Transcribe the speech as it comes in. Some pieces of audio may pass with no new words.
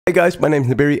Hey guys, my name is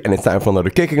Nibiri and it's time for another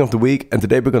kicking of the week, and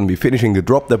today we're going to be finishing the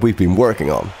drop that we've been working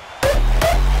on.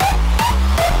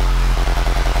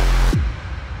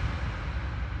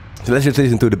 So let's just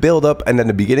listen to the build up and then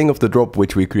the beginning of the drop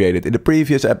which we created in the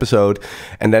previous episode,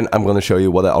 and then I'm going to show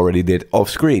you what I already did off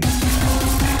screen.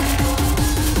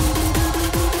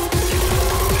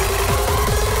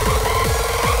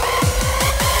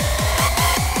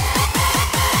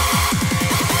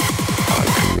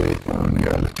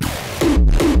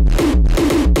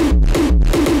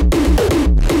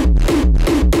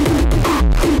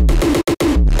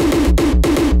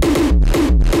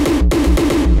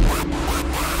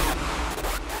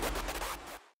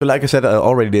 So like I said, I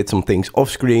already did some things off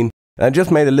screen, and I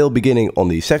just made a little beginning on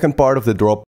the second part of the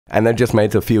drop, and I just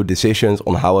made a few decisions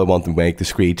on how I want to make the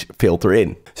screech filter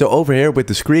in. So over here with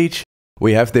the screech,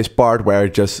 we have this part where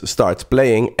it just starts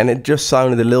playing, and it just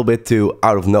sounded a little bit too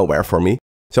out of nowhere for me.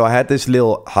 So I had this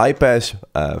little high pass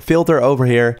filter over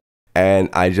here, and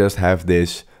I just have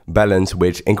this balance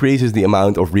which increases the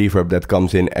amount of reverb that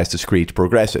comes in as the screech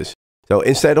progresses. So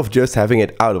instead of just having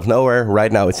it out of nowhere,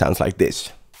 right now it sounds like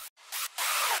this.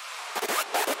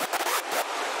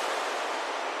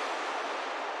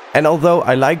 And although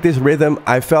I like this rhythm,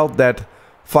 I felt that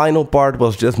final part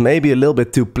was just maybe a little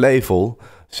bit too playful.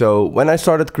 So when I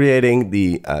started creating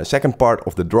the second part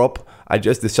of the drop, I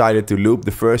just decided to loop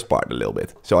the first part a little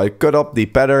bit. So I cut up the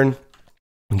pattern,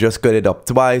 just cut it up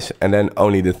twice, and then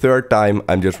only the third time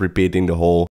I'm just repeating the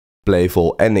whole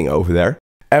playful ending over there.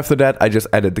 After that, I just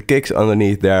added the kicks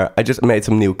underneath there. I just made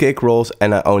some new kick rolls,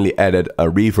 and I only added a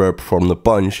reverb from the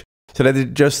punch so that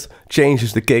it just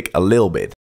changes the kick a little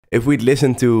bit. If we'd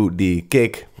listen to the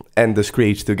kick and the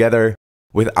screech together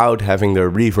without having the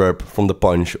reverb from the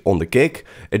punch on the kick,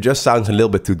 it just sounds a little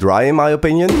bit too dry in my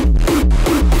opinion.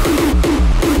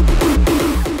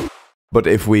 But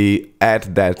if we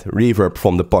add that reverb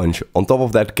from the punch on top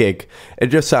of that kick, it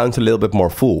just sounds a little bit more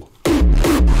full.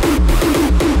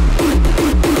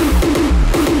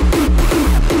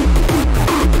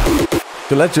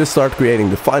 So let's just start creating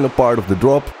the final part of the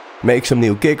drop. Make some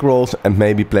new kick rolls and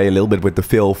maybe play a little bit with the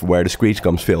fill where the screech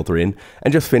comes filter in,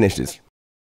 and just finish this.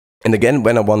 And again,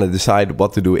 when I want to decide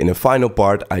what to do in the final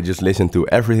part, I just listen to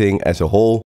everything as a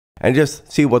whole and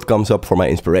just see what comes up for my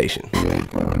inspiration.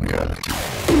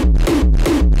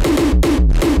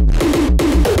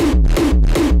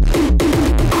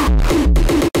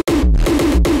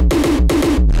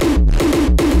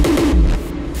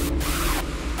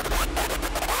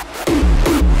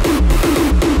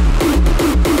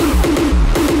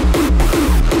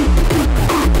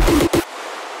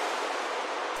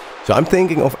 So I'm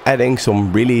thinking of adding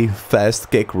some really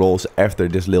fast kick rolls after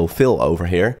this little fill over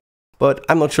here, but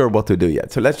I'm not sure what to do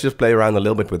yet. So let's just play around a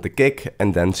little bit with the kick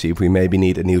and then see if we maybe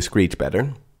need a new screech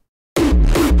pattern.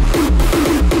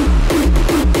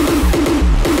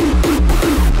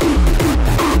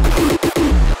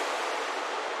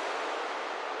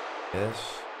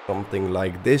 Yes, something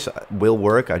like this will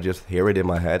work. I just hear it in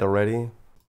my head already.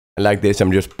 And like this,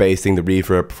 I'm just pasting the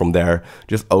reverb from there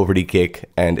just over the kick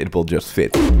and it will just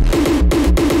fit.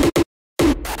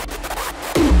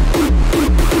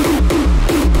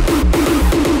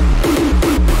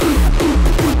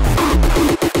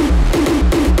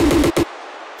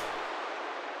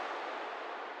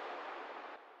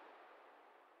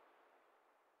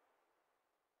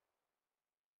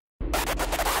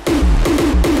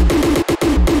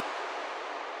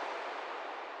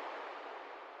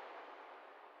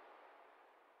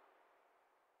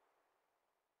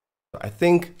 I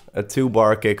think a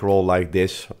 2-bar kick roll like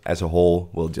this as a whole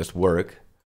will just work.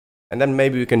 And then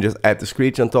maybe we can just add the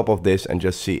screech on top of this and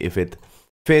just see if it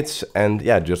fits, and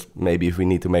yeah, just maybe if we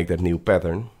need to make that new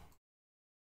pattern.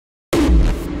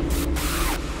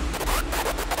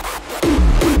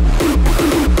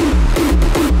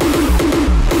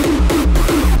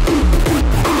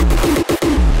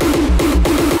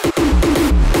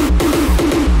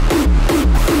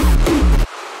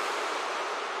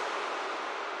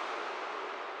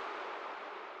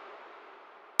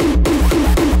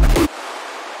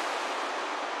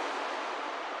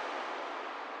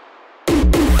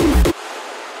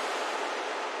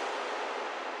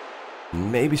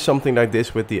 Maybe something like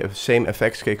this with the same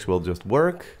effects kicks will just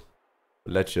work.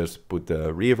 Let's just put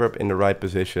the reverb in the right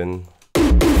position.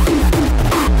 I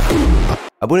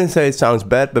wouldn't say it sounds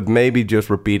bad, but maybe just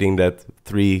repeating that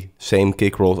 3 same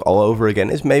kick rolls all over again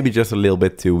is maybe just a little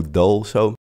bit too dull.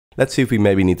 So let's see if we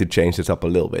maybe need to change this up a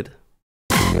little bit.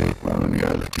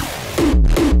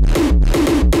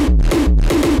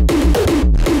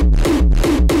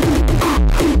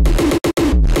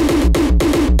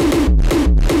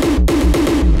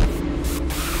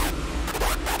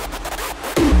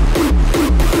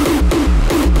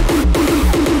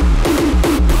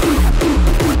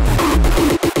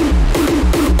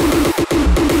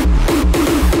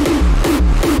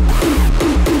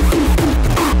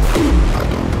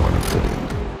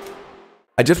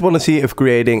 I just want to see if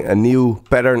creating a new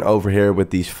pattern over here with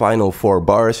these final 4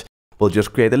 bars will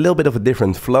just create a little bit of a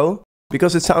different flow.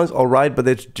 Because it sounds alright, but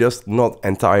it's just not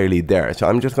entirely there. So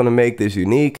I'm just going to make this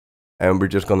unique. And we're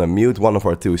just going to mute one of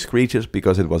our 2 screeches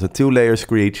because it was a 2-layer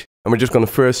screech. And we're just going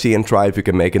to first see and try if we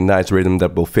can make a nice rhythm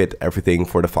that will fit everything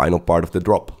for the final part of the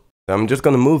drop. So I'm just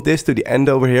going to move this to the end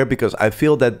over here because I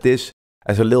feel that this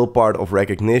as a little part of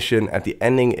recognition at the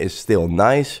ending is still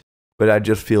nice. But I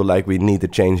just feel like we need to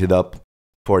change it up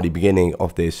for the beginning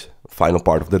of this final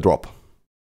part of the drop.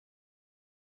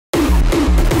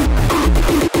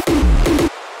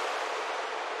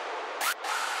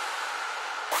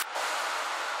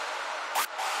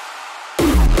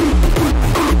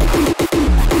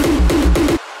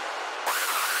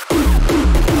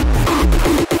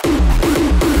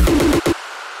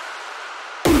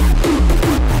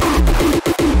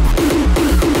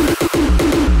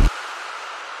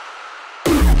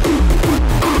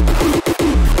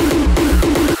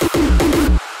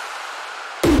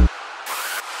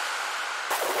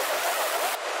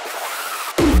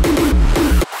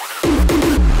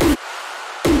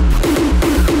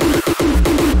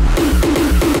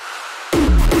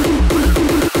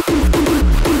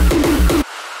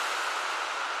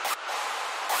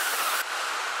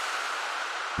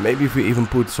 Maybe if we even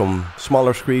put some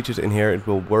smaller screeches in here, it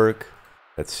will work.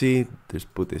 Let's see,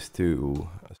 just put this to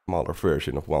a smaller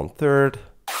version of 1/3.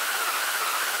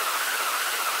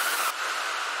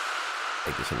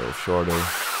 Make this a little shorter.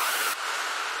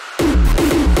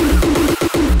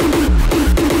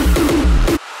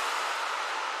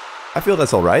 I feel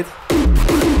that's all right.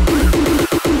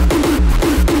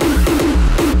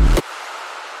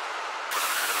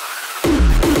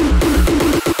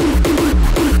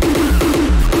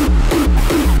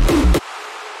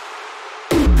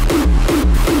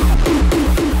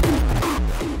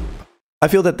 I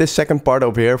feel that this second part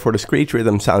over here for the screech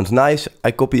rhythm sounds nice.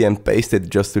 I copy and paste it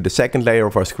just to the second layer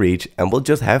of our screech and we'll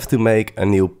just have to make a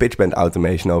new pitch bend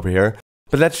automation over here.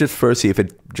 But let's just first see if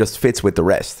it just fits with the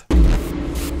rest.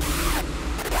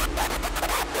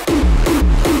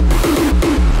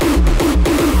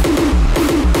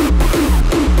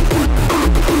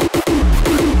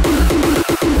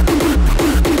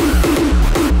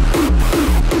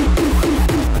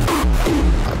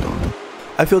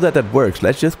 I feel that that works.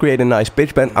 Let's just create a nice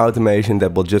pitch bend automation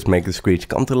that will just make the screech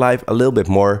come to life a little bit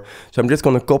more. So I'm just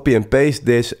going to copy and paste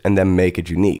this and then make it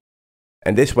unique.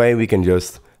 And this way we can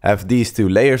just have these 2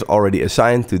 layers already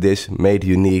assigned to this made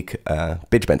unique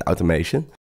pitch bend automation.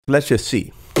 Let's just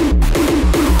see.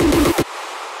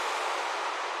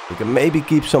 We can maybe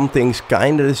keep some things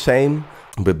kind of the same,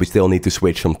 but we still need to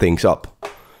switch some things up.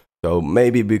 So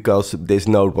maybe because this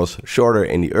note was shorter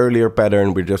in the earlier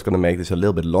pattern, we're just going to make this a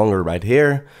little bit longer right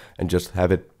here and just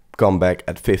have it come back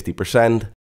at 50%.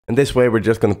 And this way we're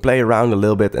just going to play around a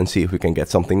little bit and see if we can get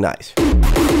something nice.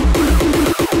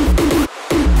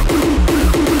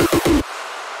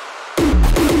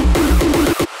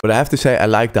 But I have to say I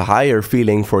like the higher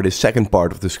feeling for this second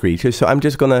part of the screeches, so I'm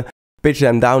just going to pitch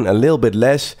them down a little bit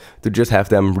less to just have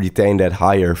them retain that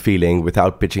higher feeling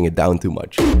without pitching it down too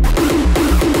much.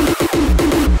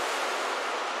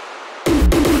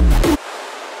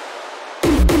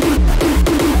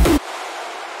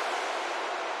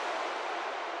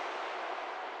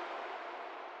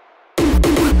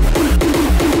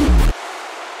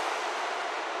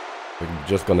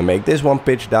 We're just gonna make this one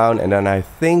pitch down and then I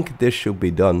think this should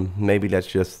be done. Maybe let's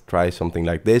just try something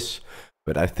like this,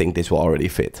 but I think this will already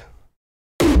fit.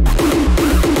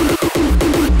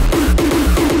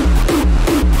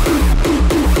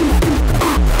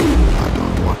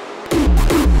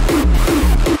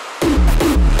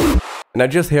 And I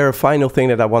just hear a final thing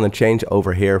that I want to change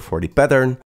over here for the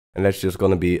pattern. And that's just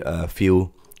going to be a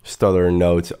few stutter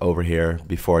notes over here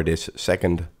before this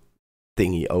second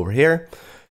thingy over here.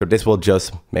 So this will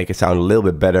just make it sound a little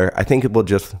bit better. I think it will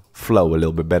just flow a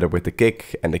little bit better with the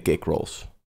kick and the kick rolls.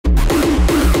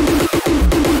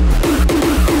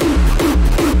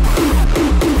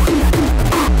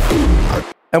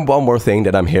 And one more thing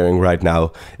that I'm hearing right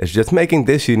now is just making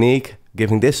this unique,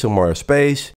 giving this some more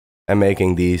space, and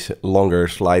making these longer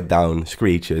slide down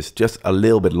screeches just a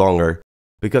little bit longer,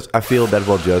 because I feel that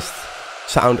will just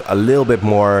sound a little bit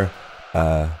more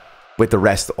with the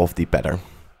rest of the pattern.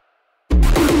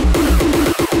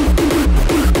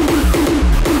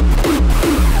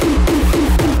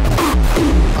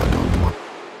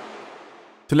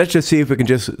 So let's just see if we can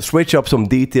just switch up some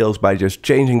details by just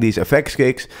changing these effects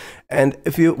kicks. And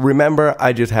if you remember,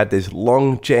 I just had this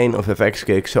long chain of effects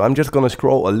kicks. So I'm just going to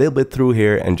scroll a little bit through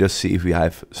here and just see if we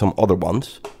have some other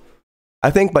ones.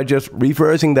 I think by just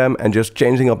reversing them and just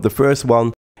changing up the first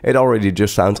one, it already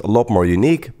just sounds a lot more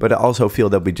unique, but I also feel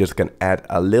that we just can add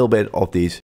a little bit of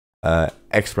these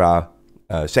extra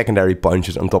secondary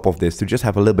punches on top of this to just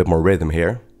have a little bit more rhythm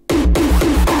here.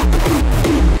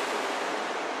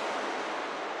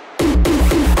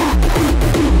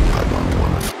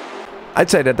 I'd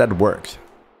say that that works.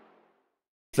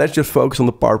 Let's just focus on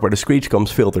the part where the screech comes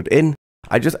filtered in.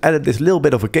 I just added this little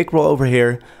bit of a kick roll over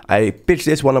here. I pitched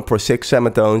this one up for 6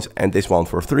 semitones and this one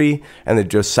for 3, and it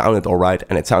just sounded alright,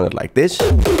 and it sounded like this.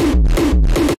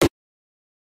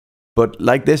 But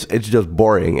like this, it's just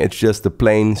boring. It's just the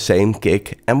plain same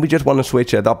kick, and we just want to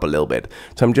switch it up a little bit.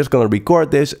 So I'm just going to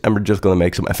record this, and we're just going to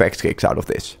make some effects kicks out of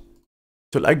this.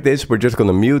 So like this, we're just going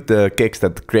to mute the kicks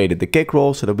that created the kick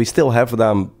roll so that we still have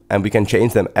them, and we can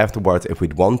change them afterwards if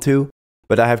we'd want to.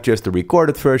 But I have just the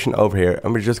recorded version over here,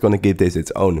 and we're just going to give this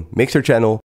its own mixer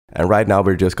channel. And right now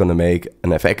we're just going to make an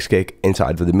FX kick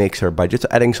inside of the mixer by just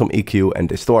adding some EQ and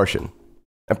distortion.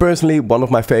 And personally, one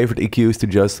of my favorite EQs to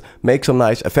just make some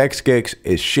nice FX kicks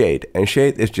is Shade. And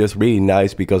Shade is just really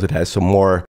nice because it has some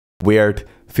more weird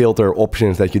filter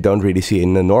options that you don't really see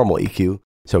in the normal EQ.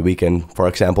 So we can, for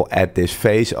example, add this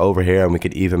phase over here, and we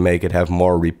can even make it have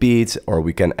more repeats, or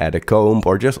we can add a comb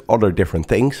or just other different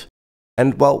things.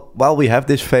 And well, while we have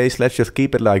this phase, let's just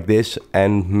keep it like this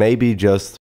and maybe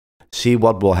just see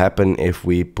what will happen if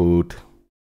we put,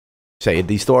 say, a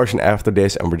distortion after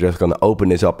this, and we're just going to open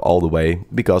this up all the way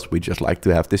because we just like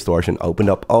to have distortion opened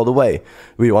up all the way.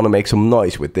 We want to make some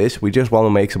noise with this. We just want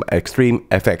to make some extreme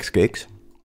FX kicks.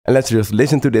 And let's just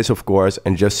listen to this, of course,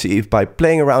 and just see if by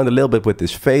playing around a little bit with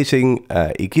this phasing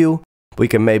EQ, we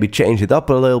can maybe change it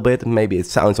up a little bit. Maybe it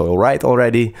sounds alright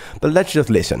already, but let's just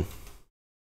listen.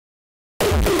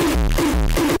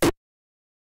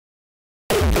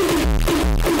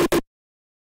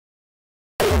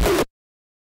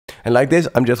 And like this,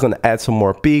 I'm just going to add some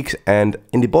more peaks, and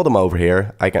in the bottom over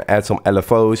here, I can add some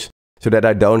LFOs so that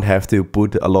I don't have to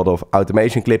put a lot of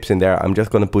automation clips in there. I'm just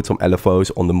going to put some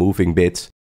LFOs on the moving bits,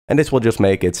 and this will just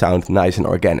make it sound nice and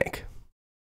organic.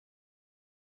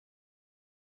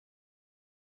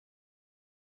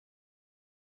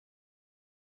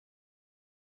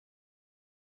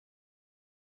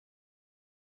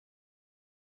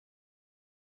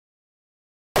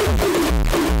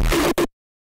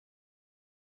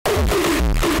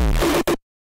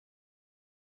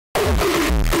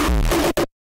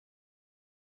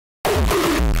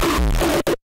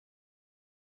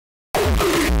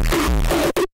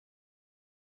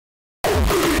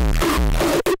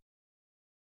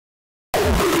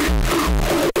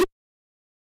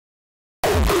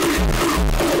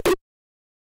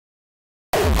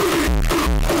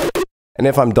 And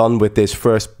if I'm done with this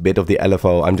first bit of the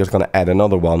LFO, I'm just going to add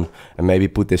another one and maybe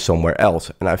put this somewhere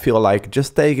else. And I feel like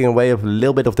just taking away a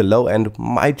little bit of the low end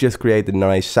might just create a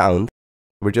nice sound.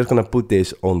 We're just going to put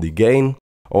this on the gain,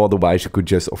 or otherwise you could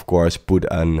just, of course, put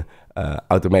an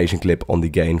automation clip on the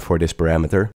gain for this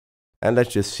parameter. And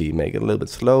let's just see, make it a little bit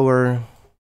slower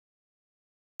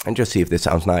and just see if this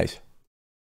sounds nice.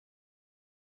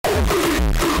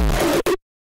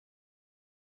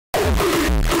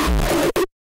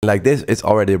 Like this, it's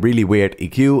already a really weird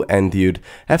EQ, and you'd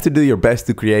have to do your best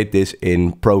to create this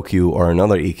in Pro Q or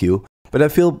another EQ. But I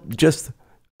feel just,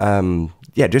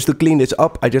 just to clean this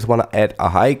up, I just want to add a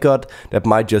high cut that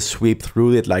might just sweep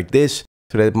through it like this,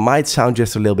 so that it might sound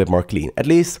just a little bit more clean. At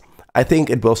least, I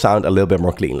think it will sound a little bit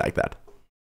more clean like that.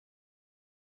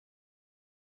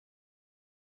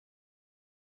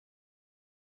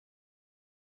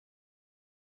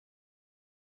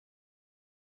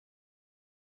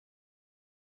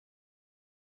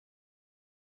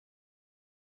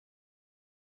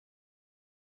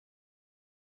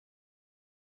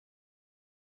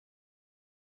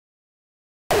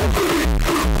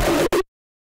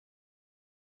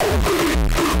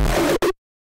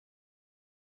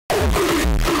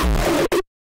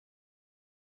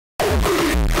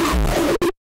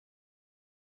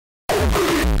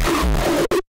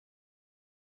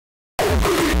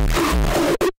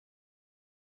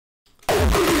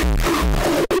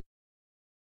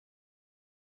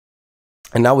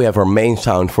 And now we have our main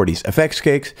sound for these FX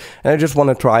kicks, and I just want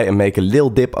to try and make a little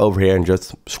dip over here and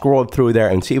just scroll it through there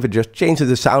and see if it just changes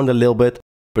the sound a little bit,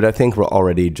 but I think we're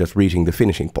already just reaching the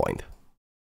finishing point.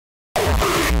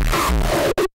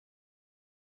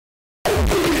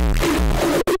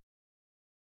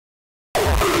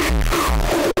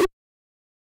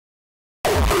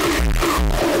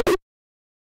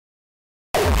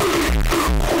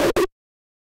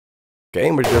 Okay,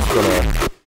 and we're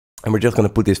just gonna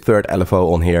put this third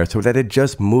LFO on here so that it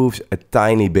just moves a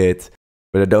tiny bit,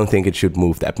 but I don't think it should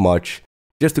move that much.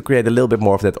 just to create a little bit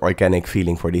more of that organic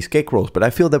feeling for these kick rolls, but I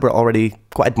feel that we're already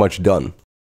quite much done.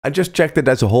 I just checked it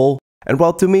as a whole, and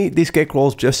while to me these kick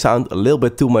rolls just sound a little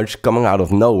bit too much coming out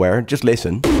of nowhere, just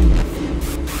listen.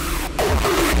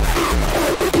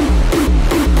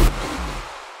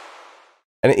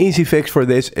 An easy fix for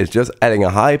this is just adding a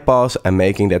high pass and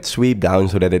making that sweep down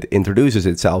so that it introduces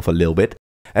itself a little bit.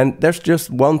 And there's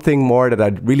just one thing more that I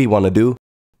really want to do,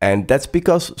 and that's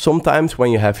because sometimes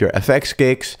when you have your FX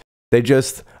kicks, they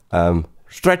just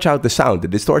stretch out the sound. The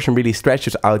distortion really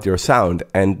stretches out your sound,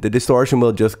 and the distortion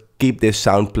will just keep this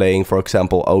sound playing, for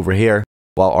example, over here,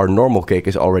 while our normal kick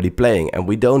is already playing, and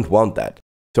we don't want that.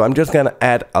 So I'm just gonna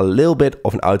add a little bit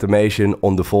of an automation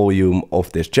on the volume of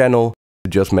this channel to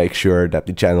just make sure that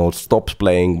the channel stops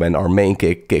playing when our main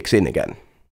kick kicks in again.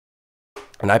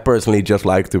 And I personally just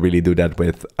like to really do that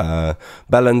with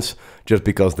balance, just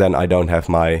because then I don't have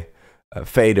my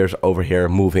faders over here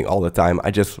moving all the time.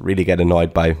 I just really get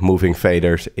annoyed by moving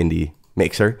faders in the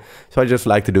mixer. So I just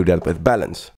like to do that with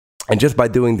balance. And just by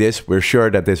doing this, we're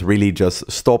sure that this really just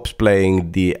stops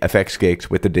playing the FX kicks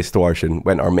with the distortion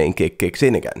when our main kick kicks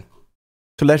in again.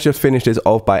 So let's just finish this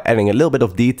off by adding a little bit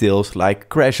of details like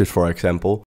crashes, for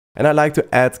example. And I like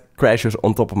to add crashes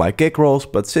on top of my kick rolls,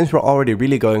 but since we're already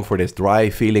really going for this dry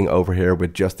feeling over here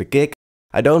with just the kick,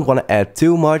 I don't want to add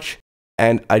too much,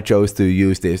 and I chose to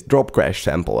use this drop crash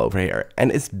sample over here.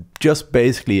 And it's just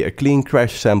basically a clean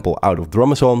crash sample out of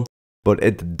Drumazon, but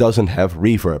it doesn't have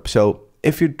reverb. So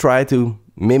if you try to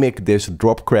mimic this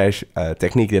drop crash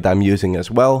technique that I'm using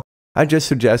as well, I just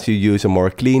suggest you use a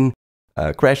more clean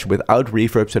crash without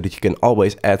reverb, so that you can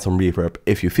always add some reverb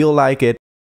if you feel like it.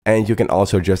 And you can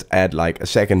also just add like a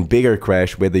second bigger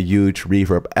crash with a huge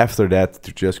reverb after that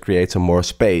to just create some more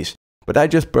space. But I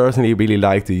just personally really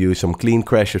like to use some clean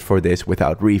crashes for this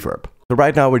without reverb. So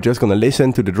right now we're just gonna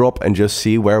listen to the drop and just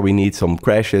see where we need some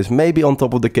crashes, maybe on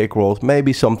top of the kick rolls,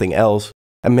 maybe something else,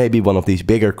 and maybe one of these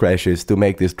bigger crashes to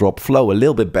make this drop flow a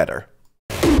little bit better.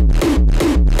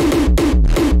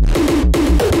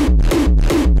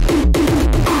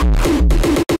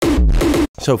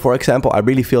 So for example, I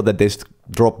really feel that this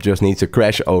drop just needs a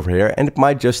crash over here, and it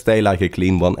might just stay like a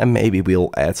clean one, and maybe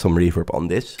we'll add some reverb on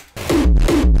this.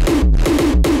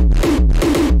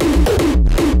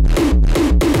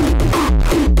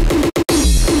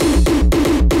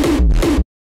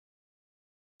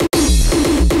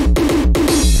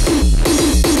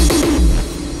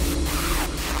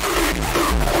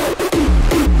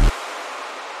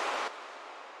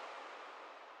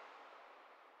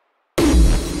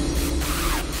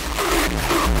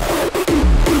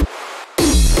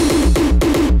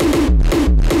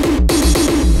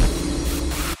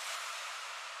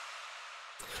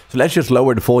 So let's just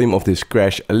lower the volume of this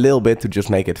crash a little bit to just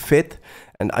make it fit.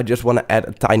 And I just want to add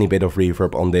a tiny bit of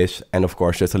reverb on this. And of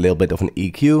course, just a little bit of an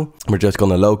EQ. We're just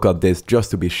going to low cut this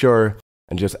just to be sure.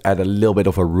 And just add a little bit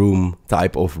of a room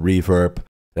type of reverb.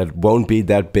 That won't be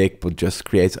that big, but just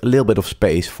creates a little bit of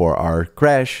space for our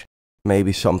crash.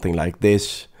 Maybe something like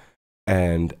this.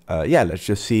 And yeah, let's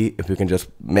just see if we can just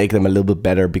make them a little bit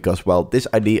better. Because, well, this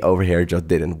idea over here just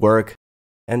didn't work.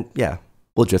 And yeah,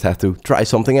 we'll just have to try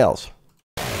something else.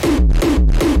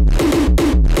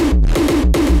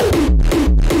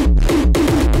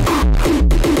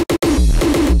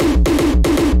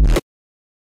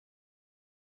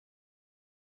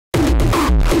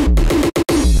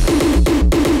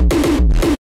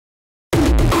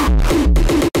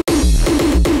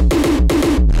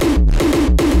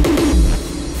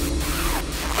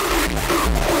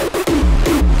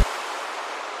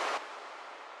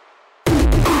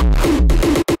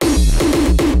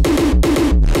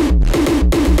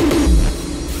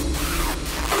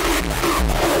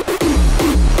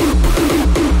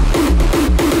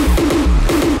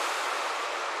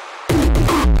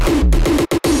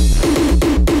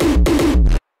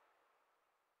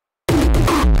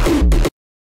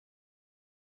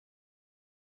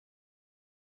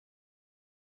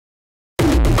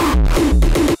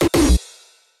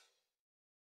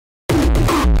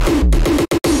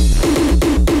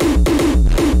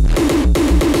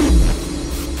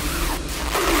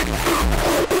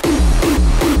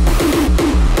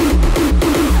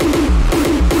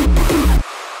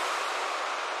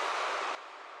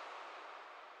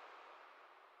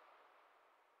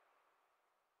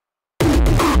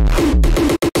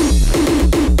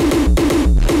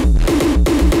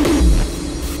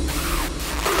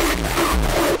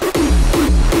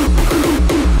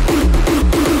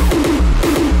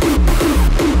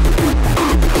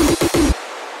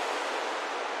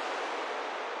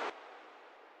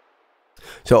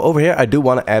 So over here, I do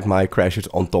want to add my crashes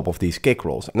on top of these kick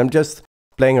rolls. And I'm just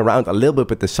playing around a little bit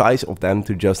with the size of them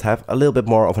to just have a little bit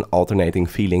more of an alternating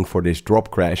feeling for this drop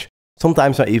crash.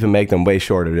 Sometimes I even make them way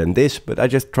shorter than this, but I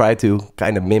just try to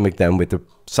kind of mimic them with the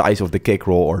size of the kick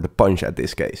roll or the punch at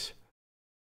this case.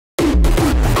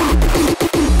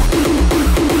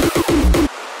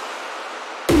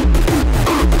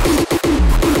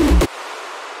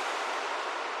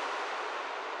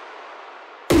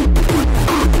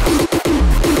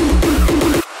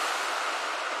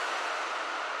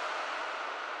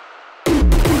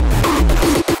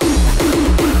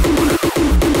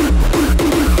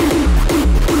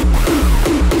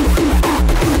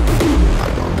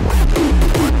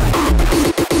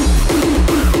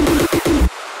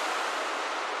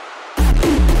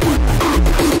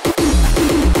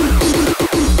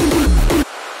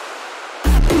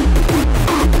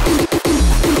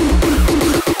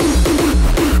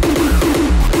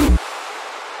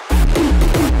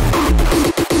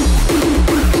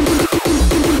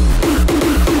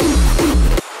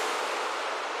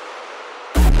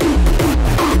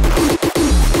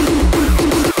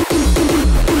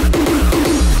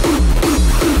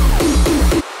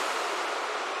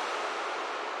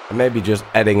 Maybe just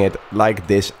adding it like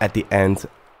this at the end,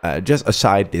 just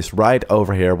aside this right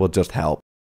over here will just help.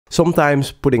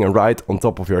 Sometimes putting a right on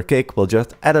top of your kick will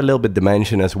just add a little bit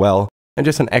dimension as well, and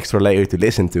just an extra layer to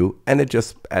listen to, and it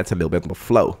just adds a little bit more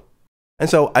flow. And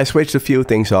so I switched a few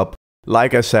things up.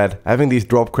 Like I said, having these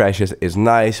drop crashes is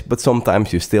nice, but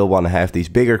sometimes you still want to have these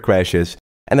bigger crashes,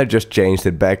 and I just changed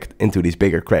it back into these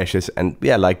bigger crashes, and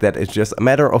yeah, like that, it's just a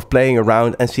matter of playing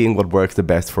around and seeing what works the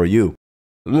best for you.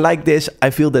 Like this, I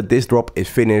feel that this drop is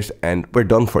finished and we're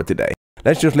done for today.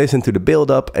 Let's just listen to the build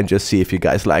up and just see if you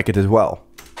guys like it as well.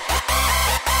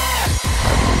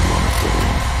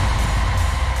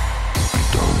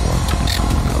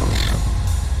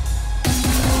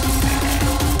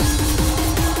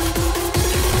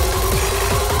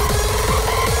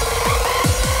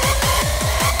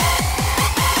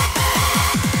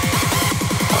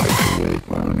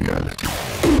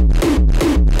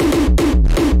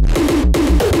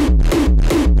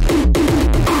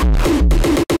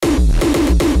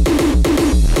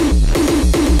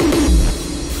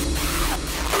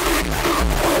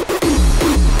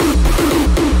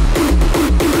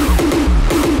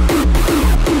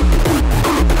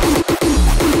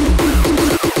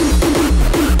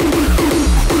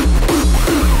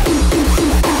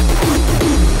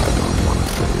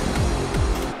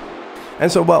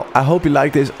 And so, well, I hope you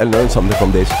liked this and learned something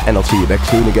from this, and I'll see you back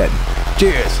soon again.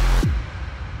 Cheers!